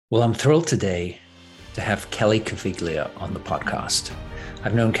Well, I'm thrilled today to have Kelly Caviglia on the podcast.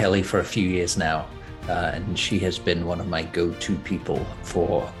 I've known Kelly for a few years now, and she has been one of my go-to people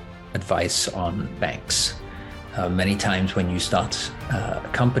for advice on banks. Many times when you start a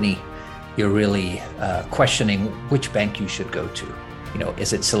company, you're really questioning which bank you should go to. You know,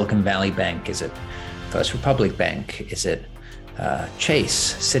 is it Silicon Valley Bank? Is it First Republic Bank? Is it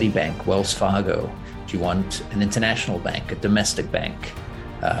Chase, Citibank, Wells Fargo? Do you want an international bank, a domestic bank?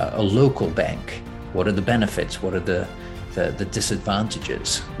 A local bank? What are the benefits? What are the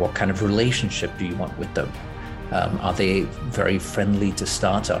disadvantages? What kind of relationship do you want with them? Are they very friendly to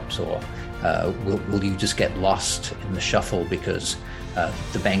startups, or will you just get lost in the shuffle because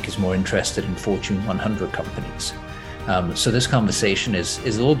the bank is more interested in Fortune 100 companies? So this conversation is a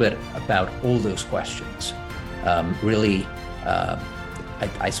little bit about all those questions. I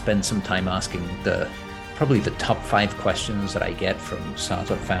spend some time asking probably the top 5 questions that I get from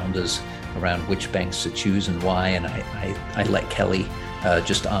startup founders around which banks to choose and why, and I let Kelly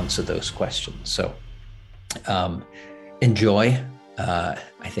just answer those questions. So enjoy. I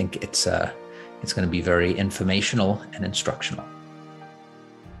think it's going to be very informational and instructional.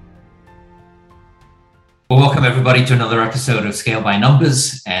 Well, welcome everybody to another episode of Scale by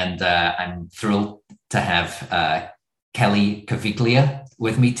Numbers, and I'm thrilled to have Kelly Caviglia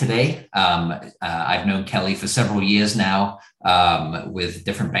with me today. I've known Kelly for several years now with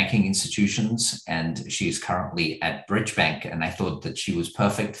different banking institutions, and she's currently at Bridge Bank. And I thought that she was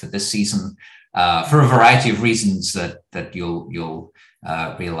perfect for this season for a variety of reasons that you'll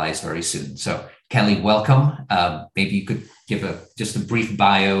realize very soon. So Kelly, welcome. Maybe you could give just a brief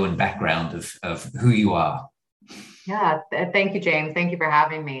bio and background of who you are. Yeah, thank you, James. Thank you for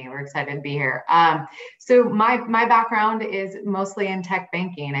having me. We're excited to be here. So my background is mostly in tech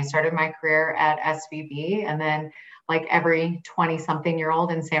banking. I started my career at SVB, and then like every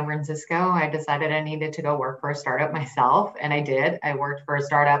 20-something-year-old in San Francisco, I decided I needed to go work for a startup myself, and I did. I worked for a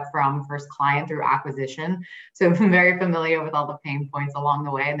startup from first client through acquisition. So I'm very familiar with all the pain points along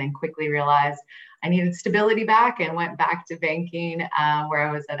the way, and then quickly realized I needed stability back and went back to banking, where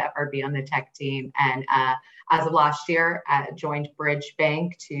I was at FRB on the tech team. And as of last year, I joined Bridge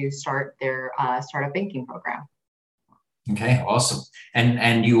Bank to start their startup banking program. Okay, awesome.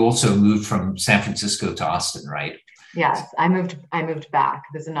 And you also moved from San Francisco to Austin, right? Yes, I moved back.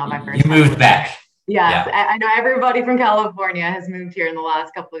 This is not my first time. You moved back. Yes, yeah. I know everybody from California has moved here in the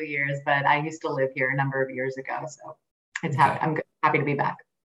last couple of years, but I used to live here a number of years ago. So I'm happy to be back.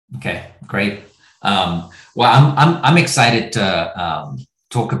 Okay, great. Well, I'm excited to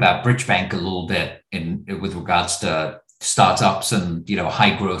talk about Bridge Bank a little bit with regards to startups and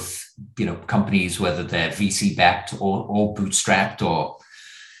high growth companies, whether they're VC backed or bootstrapped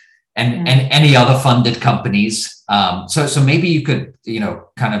and any other funded companies. So maybe you could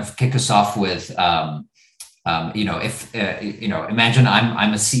kind of kick us off with if imagine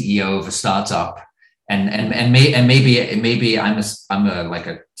I'm a CEO of a startup. And maybe I'm a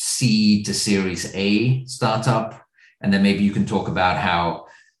C to Series A startup, and then maybe you can talk about how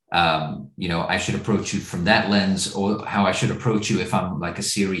I should approach you from that lens, or how I should approach you if I'm like a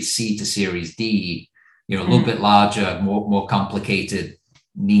Series C to Series D, a little bit larger, more complicated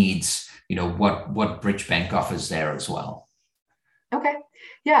needs. What Bridge Bank offers there as well. Okay.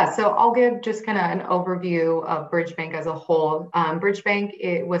 Yeah, so I'll give just kind of an overview of Bridge Bank as a whole. Bridge Bank,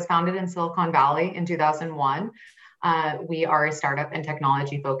 it was founded in Silicon Valley in 2001. We are a startup and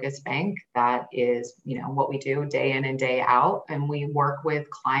technology focused bank. That is, what we do day in and day out. And we work with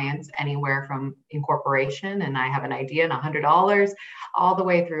clients anywhere from incorporation, and I have an idea and $100, all the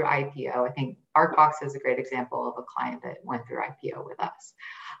way through IPO. I think ArcBox is a great example of a client that went through IPO with us.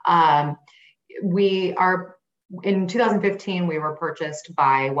 In 2015, we were purchased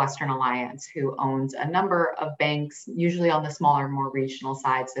by Western Alliance, who owns a number of banks, usually on the smaller, more regional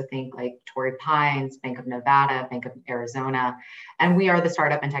side. So think like Torrey Pines, Bank of Nevada, Bank of Arizona. And we are the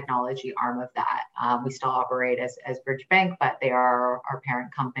startup and technology arm of that. We still operate as Bridge Bank, but they are our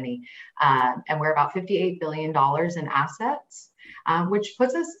parent company. And we're about $58 billion in assets. Which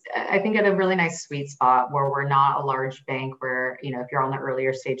puts us, I think, at a really nice sweet spot where we're not a large bank where, if you're on the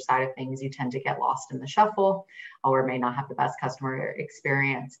earlier stage side of things, you tend to get lost in the shuffle or may not have the best customer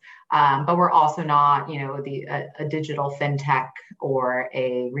experience. But we're also not, a digital fintech or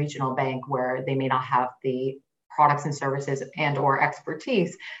a regional bank where they may not have the products and services and or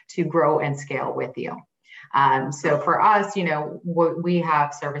expertise to grow and scale with you. So for us, we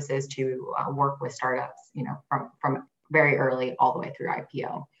have services to work with startups, from very early all the way through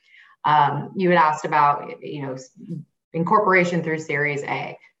IPO. You had asked about, incorporation through Series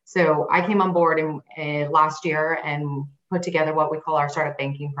A. So I came on board in last year, and put together what we call our startup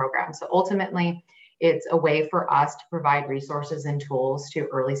banking program. So ultimately, it's a way for us to provide resources and tools to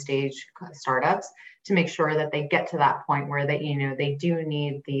early stage startups to make sure that they get to that point where they do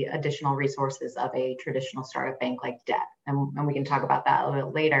need the additional resources of a traditional startup bank like debt. And we can talk about that a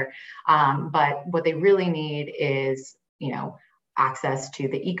little bit later. But what they really need is, access to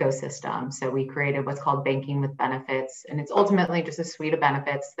the ecosystem. So we created what's called Banking with Benefits, and it's ultimately just a suite of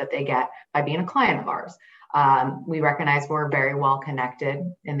benefits that they get by being a client of ours. We recognize we're very well connected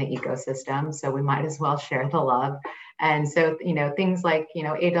in the ecosystem, so we might as well share the love. And so, things like,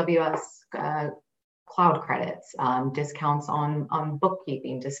 AWS cloud credits, discounts on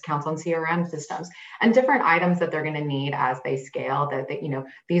bookkeeping, discounts on CRM systems, and different items that they're going to need as they scale.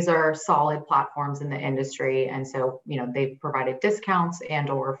 These are solid platforms in the industry, and so they've provided discounts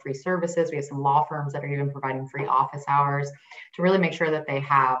and/or free services. We have some law firms that are even providing free office hours to really make sure that they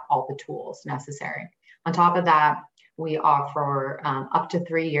have all the tools necessary. On top of that, we offer up to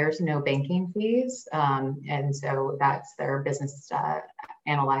 3 years no banking fees, and so that's their business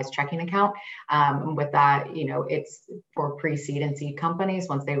analyzed checking account. With that, it's for pre-seed and seed companies.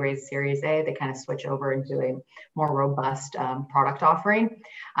 Once they raise Series A, they kind of switch over into a more robust product offering.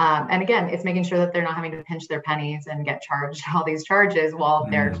 And again, it's making sure that they're not having to pinch their pennies and get charged all these charges while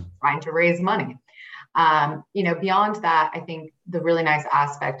they're trying to raise money. Beyond that, I think the really nice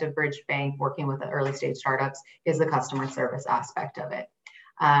aspect of Bridge Bank working with the early stage startups is the customer service aspect of it.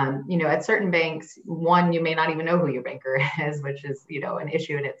 At certain banks, one, you may not even know who your banker is, which is, an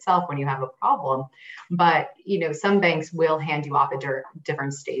issue in itself when you have a problem. But, some banks will hand you off at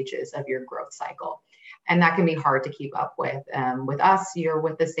different stages of your growth cycle. And that can be hard to keep up with. With us, you're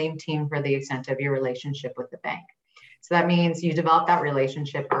with the same team for the extent of your relationship with the bank. So that means you develop that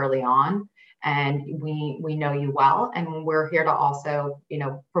relationship early on. And we know you well, and we're here to also,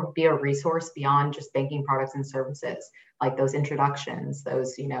 be a resource beyond just banking products and services, like those introductions,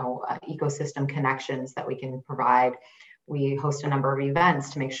 those, ecosystem connections that we can provide. We host a number of events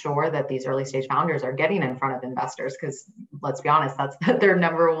to make sure that these early stage founders are getting in front of investors, because let's be honest, that's their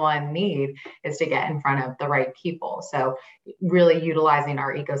number one need, is to get in front of the right people. So really utilizing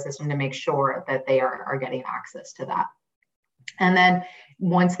our ecosystem to make sure that they are getting access to that. And then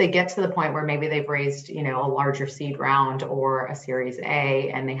once they get to the point where maybe they've raised, a larger seed round or a Series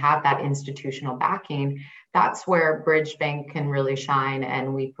A, and they have that institutional backing, that's where Bridge Bank can really shine.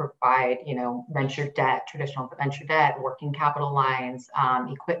 And we provide, venture debt, traditional venture debt, working capital lines,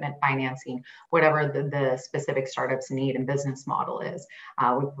 equipment financing, whatever the specific startups need and business model is.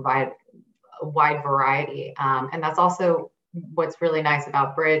 We provide a wide variety. And that's also what's really nice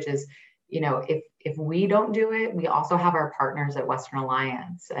about Bridge is, if we don't do it, we also have our partners at Western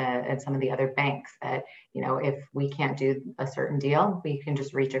Alliance and some of the other banks that, if we can't do a certain deal, we can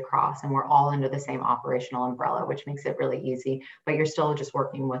just reach across, and we're all under the same operational umbrella, which makes it really easy, but you're still just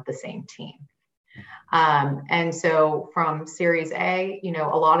working with the same team. And so from Series A,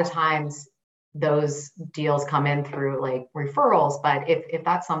 a lot of times those deals come in through like referrals, but if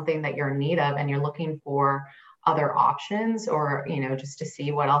that's something that you're in need of and you're looking for other options, or just to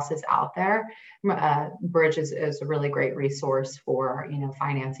see what else is out there, Bridge is a really great resource for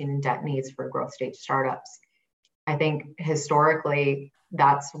financing and debt needs for growth stage startups. I think historically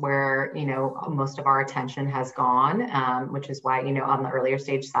that's where most of our attention has gone, which is why on the earlier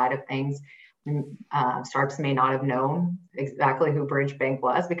stage side of things, startups may not have known exactly who Bridge Bank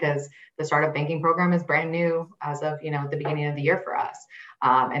was, because the startup banking program is brand new as of the beginning of the year for us.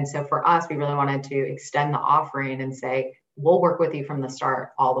 And so for us, we really wanted to extend the offering and say, we'll work with you from the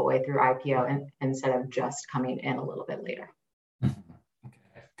start all the way through IPO, instead of just coming in a little bit later.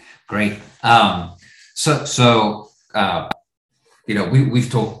 Okay. Great. We've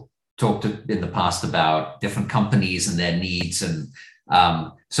talked in the past about different companies and their needs, and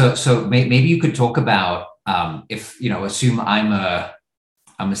so maybe you could talk about if assume I'm a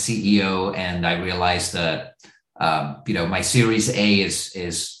CEO and I realize that my Series A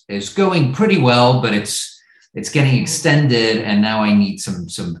is going pretty well, but it's getting extended, and now I need some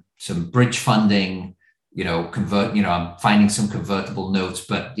bridge funding. I'm finding some convertible notes,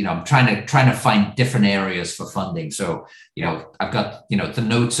 but I'm trying to find different areas for funding. So I've got the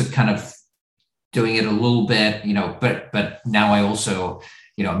notes are kind of doing it a little bit, but now I also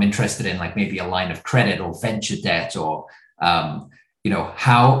I'm interested in like maybe a line of credit or venture debt, or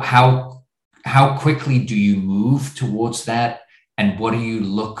how quickly do you move towards that, and what do you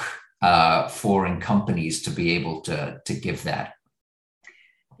look for in companies to be able to give that?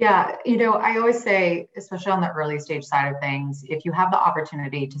 Yeah, I always say, especially on the early stage side of things, if you have the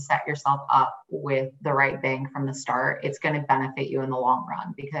opportunity to set yourself up with the right bank from the start, it's going to benefit you in the long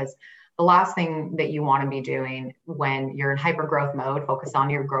run, because the last thing that you want to be doing when you're in hyper growth mode, focus on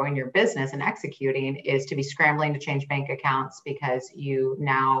your growing your business and executing, is to be scrambling to change bank accounts because you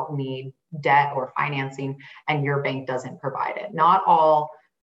now need debt or financing and your bank doesn't provide it. Not all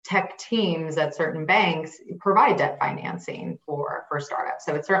tech teams at certain banks provide debt financing for startups.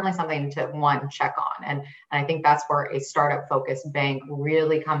 So it's certainly something to check on. And I think that's where a startup focused bank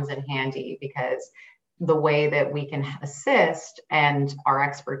really comes in handy, because the way that we can assist and our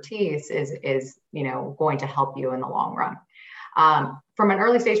expertise is going to help you in the long run. From an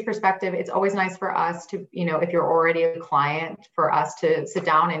early stage perspective, it's always nice for us to, if you're already a client, for us to sit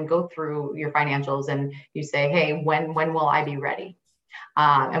down and go through your financials, and you say, hey, when will I be ready?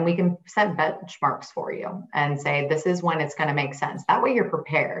 And we can set benchmarks for you and say, this is when it's going to make sense. That way you're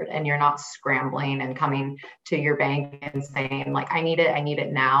prepared and you're not scrambling and coming to your bank and saying, like, I need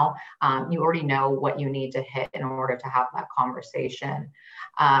it now. You already know what you need to hit in order to have that conversation.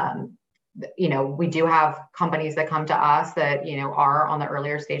 We do have companies that come to us that, are on the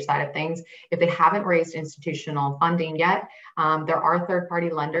earlier stage side of things. If they haven't raised institutional funding yet, there are third-party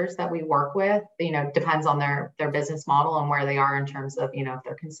lenders that we work with. Depends on their business model and where they are in terms of, if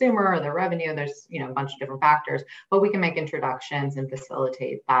they're consumer or their revenue. There's, a bunch of different factors, but we can make introductions and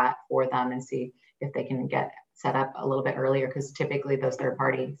facilitate that for them and see if they can get set up a little bit earlier, because typically those third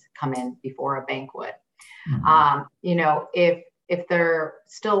parties come in before a bank would. If they're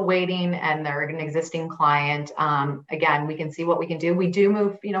still waiting and they're an existing client, again, we can see what we can do. We do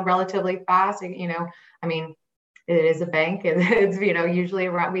move, relatively fast. It is a bank. It's, usually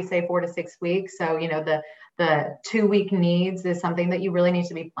around, we say 4 to 6 weeks. So, the 2-week needs is something that you really need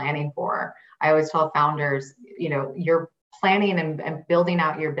to be planning for. I always tell founders, you're planning and building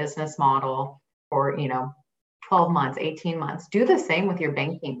out your business model for, 12 months, 18 months. Do the same with your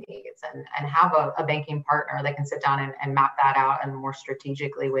banking needs and have a banking partner that can sit down and map that out and more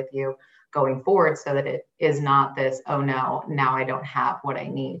strategically with you going forward, so that it is not this, oh no, now I don't have what I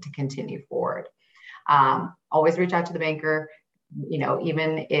need to continue forward. Always reach out to the banker.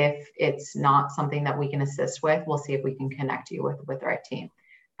 Even if it's not something that we can assist with, we'll see if we can connect you with the right team.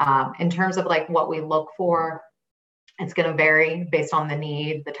 In terms of like what we look for, it's going to vary based on the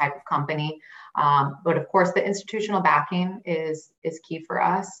need, the type of company. But of course, the institutional backing is key for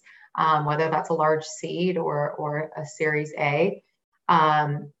us, whether that's a large seed or a Series A.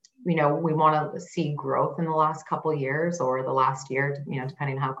 We want to see growth in the last couple of years or the last year,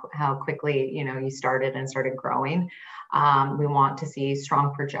 depending how quickly, you started growing. We want to see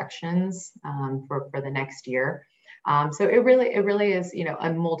strong projections for the next year. So it really is,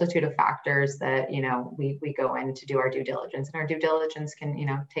 a multitude of factors that, we go in to do our due diligence, and our due diligence can,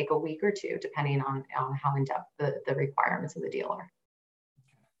 take a week or two, depending on how in depth the requirements of the deal are.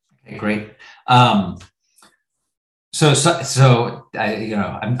 Okay, great. So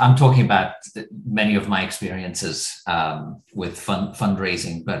I'm talking about many of my experiences with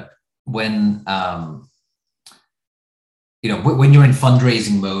fundraising, but when you're in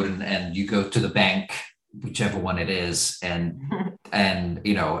fundraising mode and you go to the bank, whichever one it is, and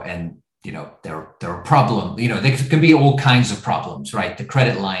there are problems. There can be all kinds of problems, right? The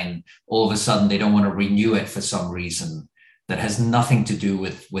credit line, all of a sudden they don't want to renew it for some reason that has nothing to do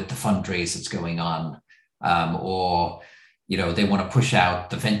with the fundraise that's going on, or they want to push out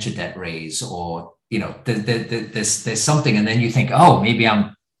the venture debt raise, or there's something, and then you think, oh, maybe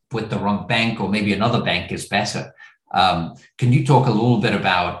I'm with the wrong bank, or maybe another bank is better. Can you talk a little bit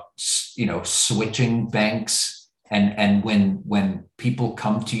about switching banks, and when people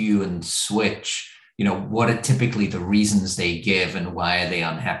come to you and switch, what are typically the reasons they give, and why are they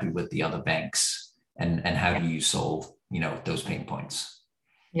unhappy with the other banks, and how do you solve those pain points?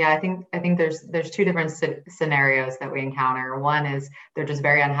 Yeah, I think there's two different scenarios that we encounter. One is they're just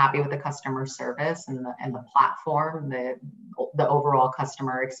very unhappy with the customer service and the platform, the overall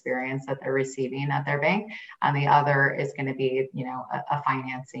customer experience that they're receiving at their bank. And the other is going to be, a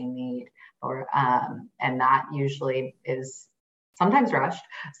financing need, or and that usually is sometimes rushed,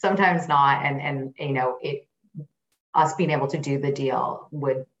 sometimes not. And us being able to do the deal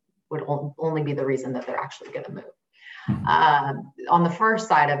would only be the reason that they're actually going to move. On the first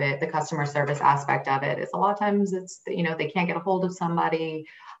side of it, the customer service aspect of it is a lot of times it's, they can't get a hold of somebody.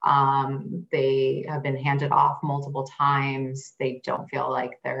 They have been handed off multiple times. They don't feel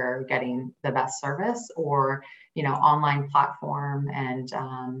like they're getting the best service, or, online platform and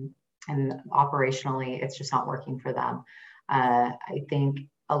operationally, it's just not working for them. I think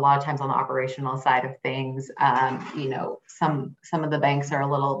a lot of times on the operational side of things, some of the banks are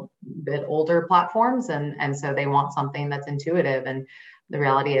a little bit older platforms, and so they want something that's intuitive. And the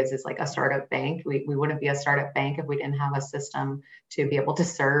reality is like a startup bank. We wouldn't be a startup bank if we didn't have a system to be able to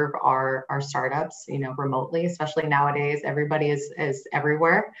serve our startups, remotely, especially nowadays. Everybody is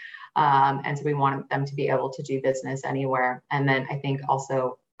everywhere. And so we want them to be able to do business anywhere. And then I think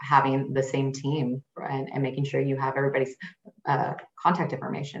also having the same team and making sure you have everybody's contact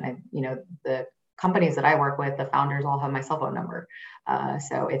information. And, the companies that I work with, the founders all have my cell phone number.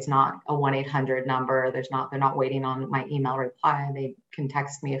 So it's not a 1-800 number. They're not waiting on my email reply. They can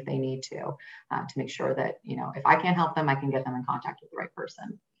text me if they need to make sure that, if I can't help them, I can get them in contact with the right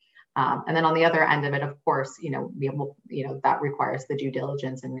person. And then on the other end of it, of course, that requires the due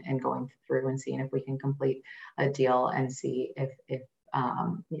diligence and going through and seeing if we can complete a deal and see if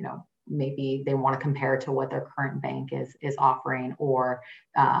maybe they want to compare to what their current bank is offering, or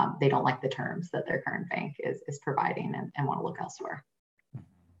they don't like the terms that their current bank is providing and want to look elsewhere.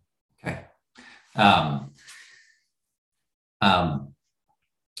 Okay.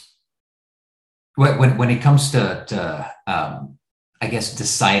 When it comes to I guess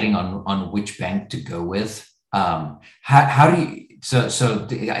deciding on which bank to go with, how do you? So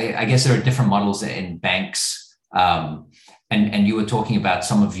I guess there are different models in banks. And you were talking about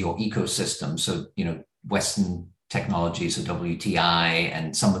some of your ecosystems, so Western Technologies, so WTI,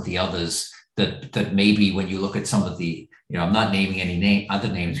 and some of the others that maybe when you look at some of the, I'm not naming any other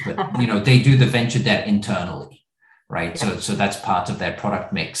names, but they do the venture debt internally, right? So that's part of their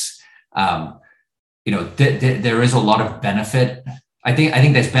product mix. There is a lot of benefit. I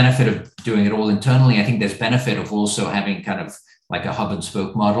think there's benefit of doing it all internally. I think there's benefit of also having kind of like a hub and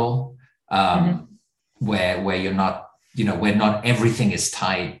spoke model, where you're not. Where not everything is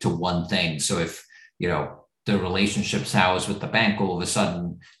tied to one thing. So if, the relationship sours with the bank, all of a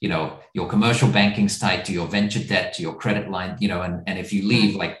sudden, your commercial banking's tied to your venture debt, to your credit line, and if you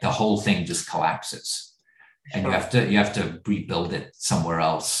leave, like the whole thing just collapses and you have to rebuild it somewhere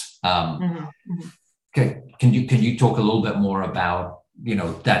else. Okay. Can you talk a little bit more about,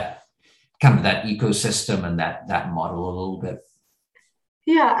 that kind of that ecosystem and that model a little bit?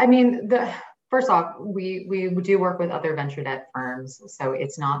 Yeah. I mean, first off, we do work with other venture debt firms. So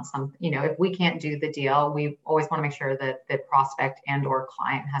it's not if we can't do the deal, we always want to make sure that the prospect and or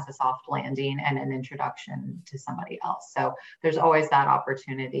client has a soft landing and an introduction to somebody else. So there's always that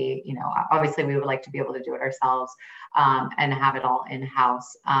opportunity. Obviously we would like to be able to do it ourselves and have it all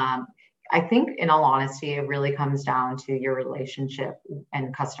in-house. I think in all honesty, it really comes down to your relationship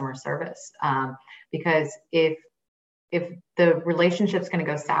and customer service. Because if the relationship's going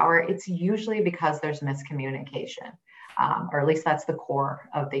to go sour, it's usually because there's miscommunication, or at least that's the core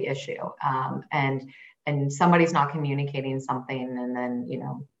of the issue. And somebody's not communicating something, and then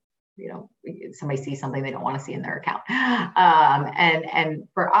somebody sees something they don't want to see in their account. And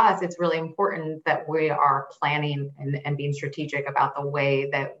for us, it's really important that we are planning and being strategic about the way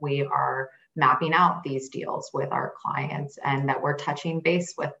that we are mapping out these deals with our clients, and that we're touching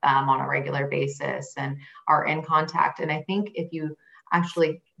base with them on a regular basis and are in contact. And I think if you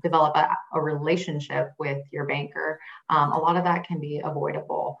actually develop a relationship with your banker, a lot of that can be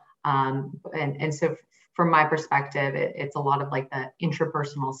avoidable. And so from my perspective, it's a lot of like the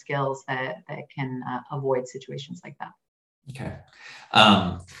intrapersonal skills that can avoid situations like that. Okay.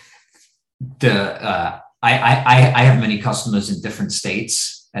 I have many customers in different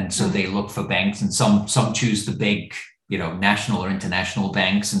states. And so they look for banks, and some choose the big, national or international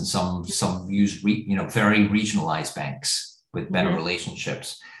banks, and some use very regionalized banks with better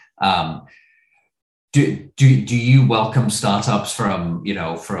relationships. Do you welcome startups from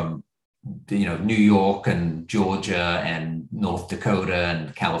New York and Georgia and North Dakota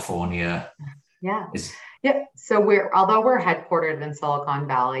and California? Yeah. Yeah. So although we're headquartered in Silicon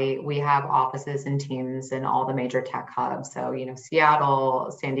Valley, we have offices and teams in all the major tech hubs. So, Seattle,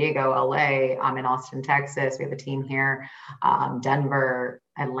 San Diego, LA, I'm in Austin, Texas. We have a team here, Denver,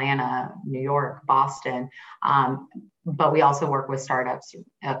 Atlanta, New York, Boston. But we also work with startups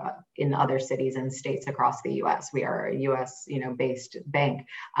in other cities and states across the U.S. We are a U.S. based bank.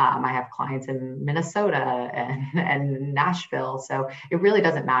 I have clients in Minnesota and Nashville. So it really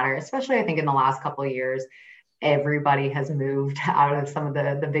doesn't matter, especially I think in the last couple of years. Everybody has moved out of some of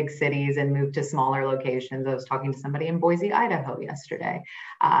the big cities and moved to smaller locations. I was talking to somebody in Boise, Idaho yesterday.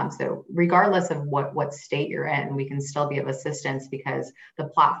 So regardless of what state you're in, we can still be of assistance because the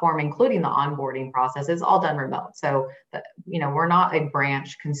platform, including the onboarding process, is all done remote. So, we're not a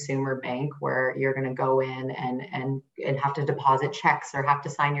branch consumer bank where you're going to go in and have to deposit checks or have to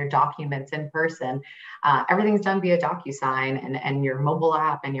sign your documents in person. Everything's done via DocuSign and your mobile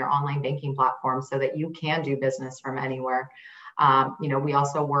app and your online banking platform so that you can do business from anywhere. We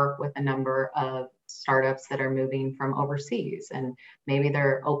also work with a number of startups that are moving from overseas, and maybe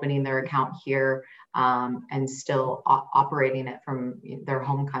they're opening their account here and still operating it from their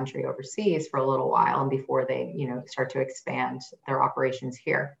home country overseas for a little while, and before they, start to expand their operations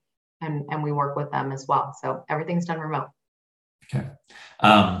here. And we work with them as well. So everything's done remote. Okay.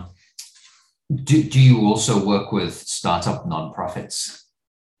 Do you also work with startup nonprofits?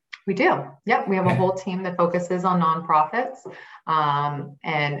 We do. Yep. We have a whole team that focuses on nonprofits.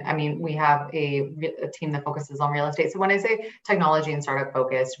 And I mean, we have a team that focuses on real estate. So when I say technology and startup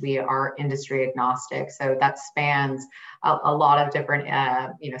focused, we are industry agnostic. So that spans a lot of different,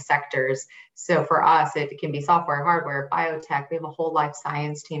 sectors. So for us, it can be software, hardware, biotech. We have a whole life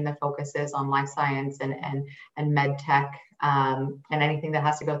science team that focuses on life science and med tech. And anything that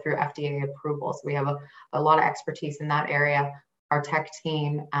has to go through FDA approval. So we have a lot of expertise in that area. Our tech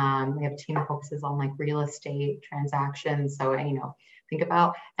team, we have a team that focuses on like real estate transactions. So, think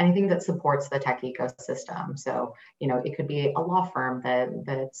about anything that supports the tech ecosystem. So, it could be a law firm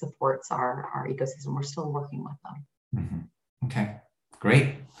that supports our ecosystem. We're still working with them. Mm-hmm. Okay,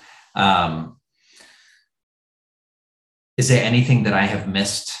 great. Is there anything that I have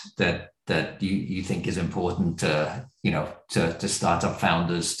missed that you think is important to startup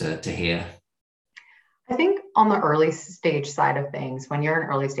founders to hear? I think on the early stage side of things, when you're an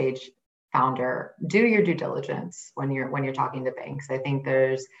early stage founder, do your due diligence when you're talking to banks. I think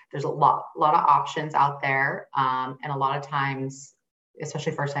there's a lot of options out there, and a lot of times,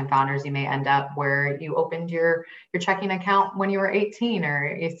 especially first time founders, you may end up where you opened your checking account when you were 18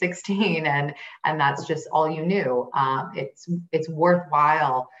 or 16, and that's just all you knew. It's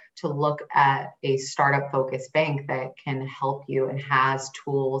worthwhile to look at a startup focused bank that can help you and has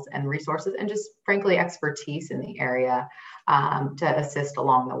tools and resources and just frankly expertise in the area to assist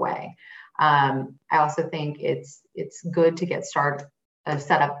along the way. I also think it's good to get set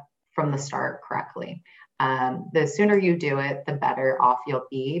up from the start correctly. The sooner you do it, the better off you'll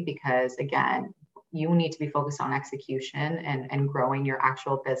be, because again, you need to be focused on execution and growing your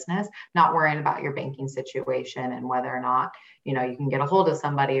actual business, not worrying about your banking situation and whether or not, you can get a hold of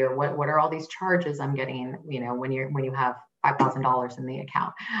somebody, or what are all these charges I'm getting, when you have $5,000 in the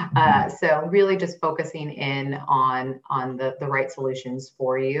account. So really just focusing in on the right solutions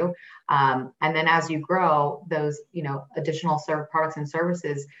for you. And then as you grow, those, additional products and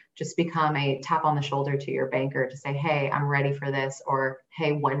services just become a tap on the shoulder to your banker to say, hey, I'm ready for this, or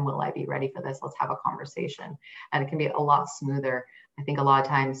hey, when will I be ready for this? Let's have a conversation. And it can be a lot smoother. I think a lot of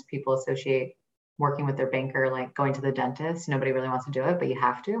times people associate working with their banker like going to the dentist. Nobody really wants to do it, but you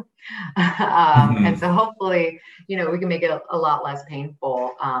have to. And so hopefully, we can make it a lot less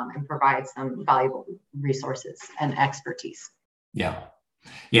painful and provide some valuable resources and expertise. Yeah.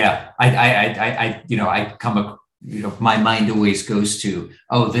 I come, my mind always goes to,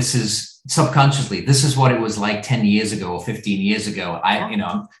 this is subconsciously, this is what it was like 10 years ago or 15 years ago. I'm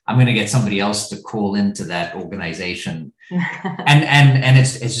going to get somebody else to call into that organization. and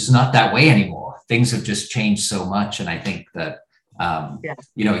it's just not that way anymore. Things have just changed so much. And I think that,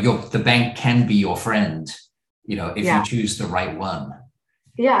 the bank can be your friend, if you choose the right one.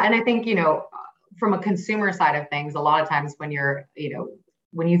 Yeah. And I think, from a consumer side of things, a lot of times when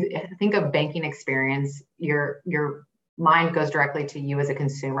when you think of banking experience, your mind goes directly to you as a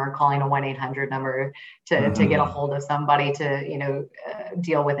consumer calling a 1-800 number to get a hold of somebody to,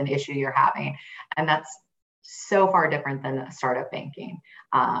 deal with an issue you're having. And that's so far different than startup banking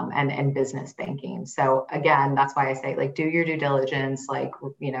and business banking. So again, that's why I say, like, do your due diligence,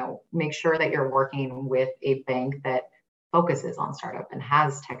 make sure that you're working with a bank that focuses on startup and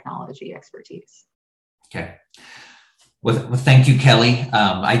has technology expertise. Okay. Well, thank you, Kelly.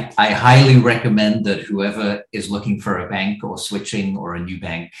 I highly recommend that whoever is looking for a bank or switching or a new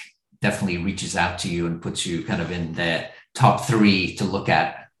bank definitely reaches out to you and puts you kind of in their top 3 to look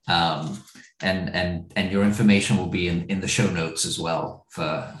at. And your information will be in the show notes as well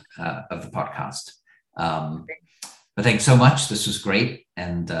of the podcast. But thanks so much. This was great.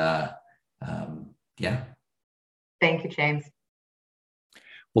 And Thank you, James.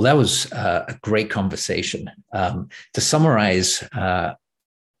 Well, that was a great conversation. To summarize, I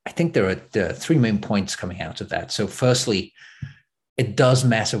think there are 3 main points coming out of that. So firstly, it does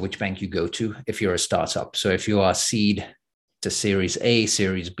matter which bank you go to if you're a startup. So if you are seed to Series A,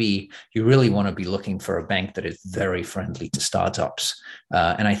 Series B, you really want to be looking for a bank that is very friendly to startups.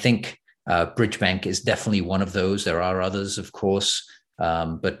 And I think Bridge Bank is definitely one of those. There are others, of course,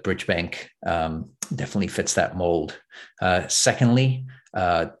 but Bridge Bank definitely fits that mold. Secondly,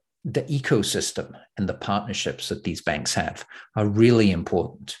 the ecosystem and the partnerships that these banks have are really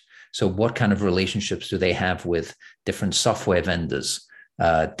important. So what kind of relationships do they have with different software vendors,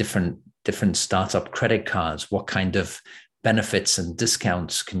 different different startup credit cards? What kind of benefits and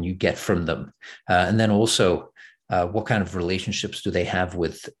discounts can you get from them? And then also, what kind of relationships do they have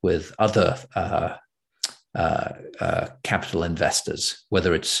with other capital investors,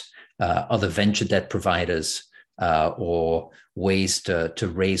 whether it's other venture debt providers or ways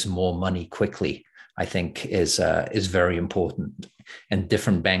to raise more money quickly? I think is very important. And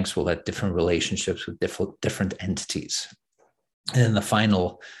different banks will have different relationships with different entities. And then the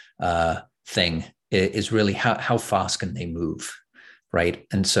final thing is really how fast can they move, right?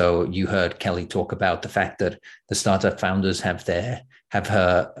 And so you heard Kelly talk about the fact that the startup founders have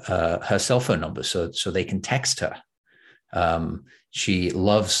her cell phone number, so they can text her. She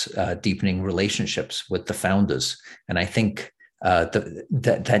loves deepening relationships with the founders, and I think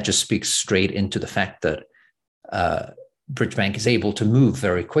that just speaks straight into the fact that Bridge Bank is able to move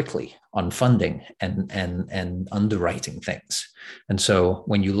very quickly on funding and underwriting things. And so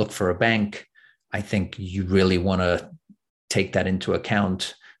when you look for a bank, I think you really want to take that into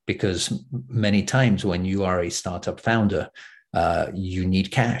account, because many times when you are a startup founder, you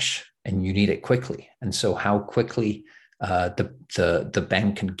need cash and you need it quickly. And so how quickly the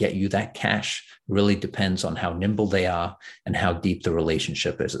bank can get you that cash really depends on how nimble they are and how deep the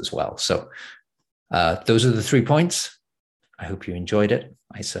relationship is as well. So those are the 3 points. I hope you enjoyed it.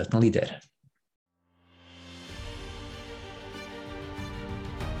 I certainly did.